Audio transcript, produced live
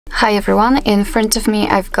Hi everyone, in front of me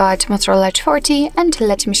I've got MOTOROLA Edge 40 and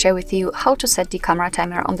let me share with you how to set the camera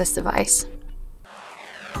timer on this device.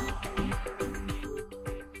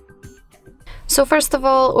 So first of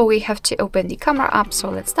all we have to open the camera app,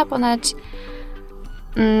 so let's tap on it.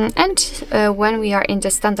 When we are in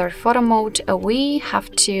the standard photo mode, we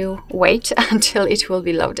have to wait until it will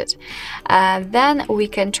be loaded. Then we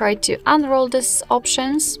can try to unroll these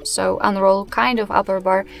options, so unroll kind of upper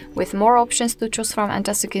bar with more options to choose from, and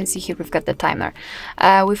as you can see here we've got the timer.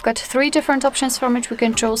 We've got 3 different options from which we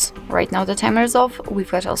can choose. Right now the timer is off.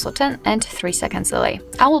 We've got also 10 and 3 seconds delay.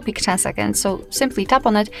 I will pick 10 seconds, so simply tap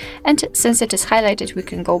on it, and since it is highlighted we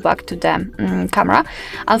can go back to the camera.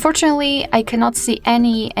 Unfortunately I cannot see any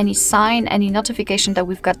sign, any notification that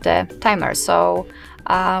we've got the timer, so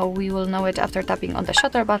we will know it after tapping on the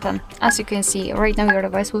shutter button. As you can see right now your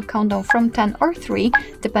device will count down from 10 or 3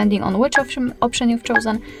 depending on which option you've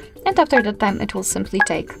chosen, and after that time it will simply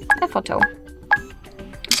take a photo.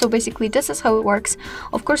 So basically this is how it works.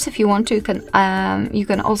 Of course, if you want to, you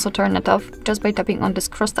can also turn it off just by tapping on this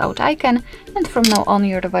crossed out icon, and from now on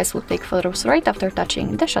your device will take photos right after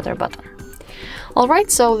touching the shutter button.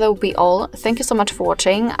 Alright, so that will be all. Thank you so much for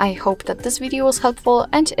watching. I hope that this video was helpful,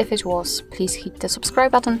 and if it was, please hit the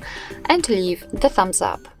subscribe button and leave the thumbs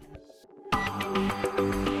up.